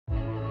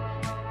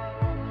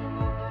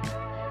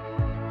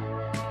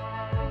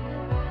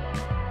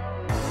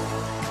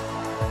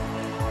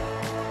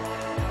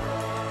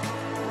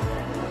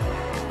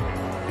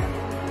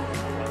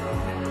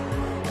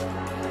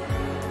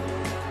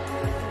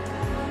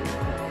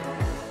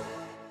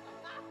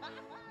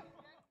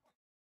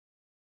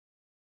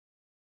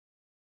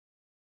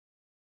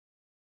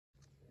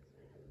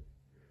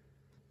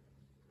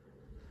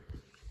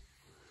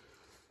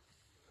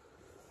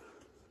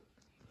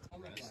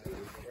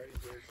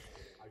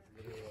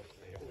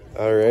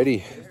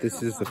Alrighty,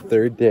 this is the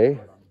third day.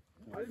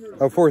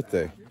 Oh, fourth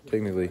day,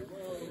 technically.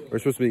 We're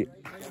supposed to be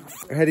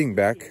heading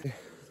back.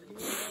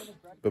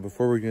 But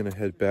before we're gonna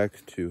head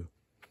back to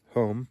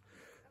home,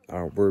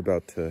 we're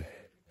about to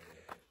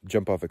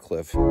jump off a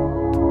cliff.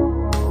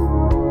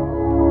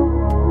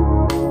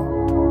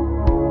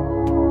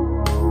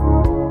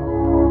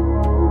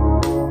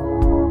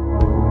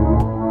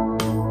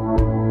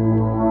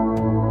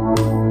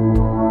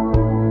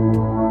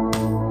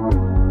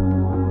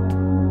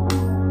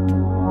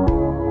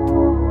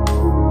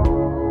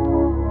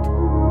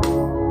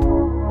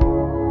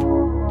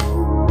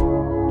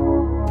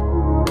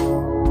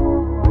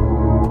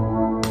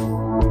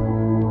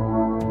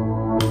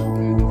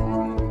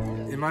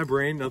 My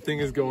brain, nothing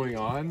is going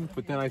on,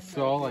 but then I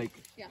saw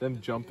like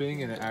them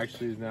jumping and it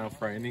actually is now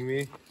frightening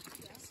me.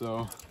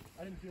 So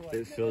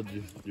it filled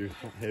your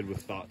head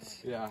with thoughts.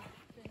 Yeah.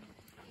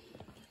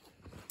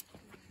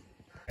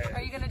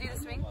 Are you gonna do the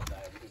swing?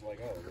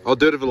 I'll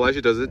do it if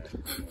Elijah does it.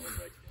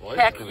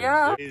 Heck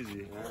yeah.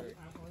 Easy.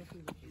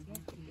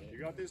 You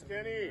got this,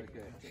 Kenny.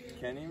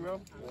 Kenny, bro?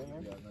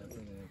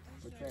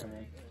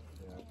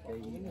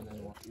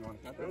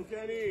 Go,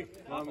 Kenny.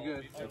 I'm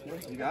good.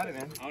 You got it,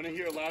 man. I want to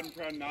hear a loud and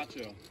proud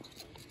Nacho.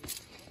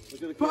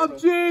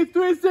 PUBG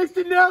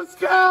 360 now,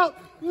 Scout!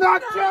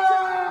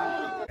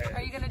 Nacho!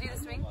 Are you gonna do the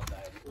swing?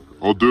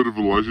 I'll do it if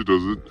Elijah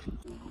does it.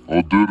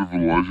 I'll do it if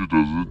Elijah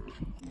does it.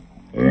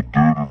 I'll do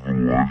it if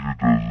Elijah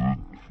does it.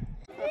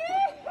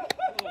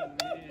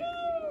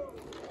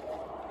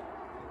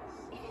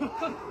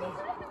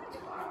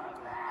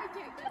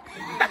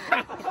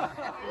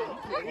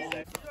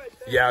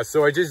 Yeah,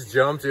 so I just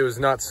jumped. It was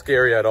not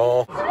scary at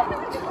all.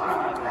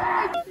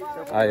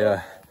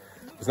 I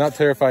was not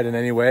terrified in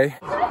any way.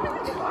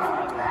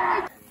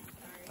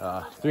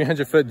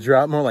 300-foot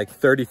drop, more like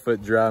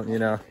 30-foot drop, you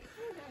know.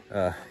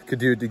 Could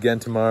do it again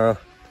tomorrow.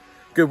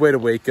 Good way to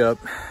wake up.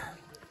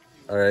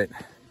 All right,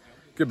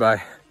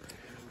 goodbye.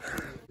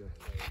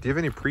 Do you have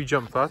any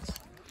pre-jump thoughts?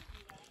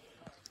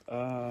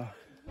 Don't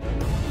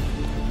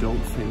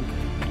think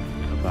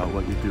about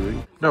what you're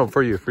doing. No,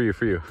 for you.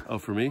 Oh,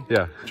 for me?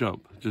 Yeah.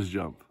 Jump. Just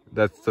jump.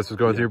 That's what's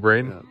going through your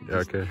brain? Yeah,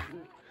 Okay.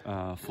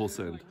 Full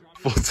send.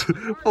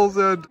 Full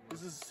send.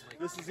 This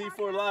is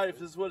E4 Life.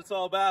 This is what it's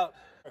all about.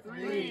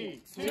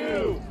 3,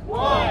 2,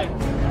 1.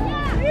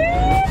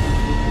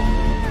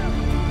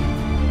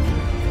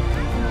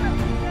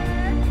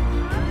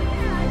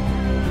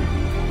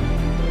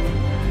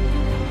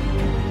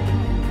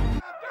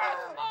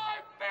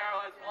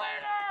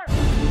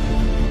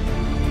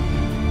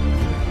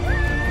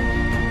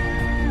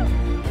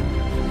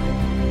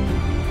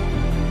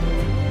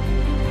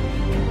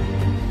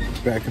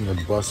 Back in the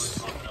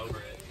bus,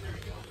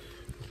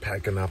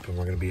 packing up, and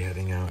we're gonna be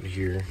heading out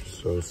here.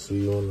 So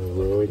see you on the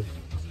road.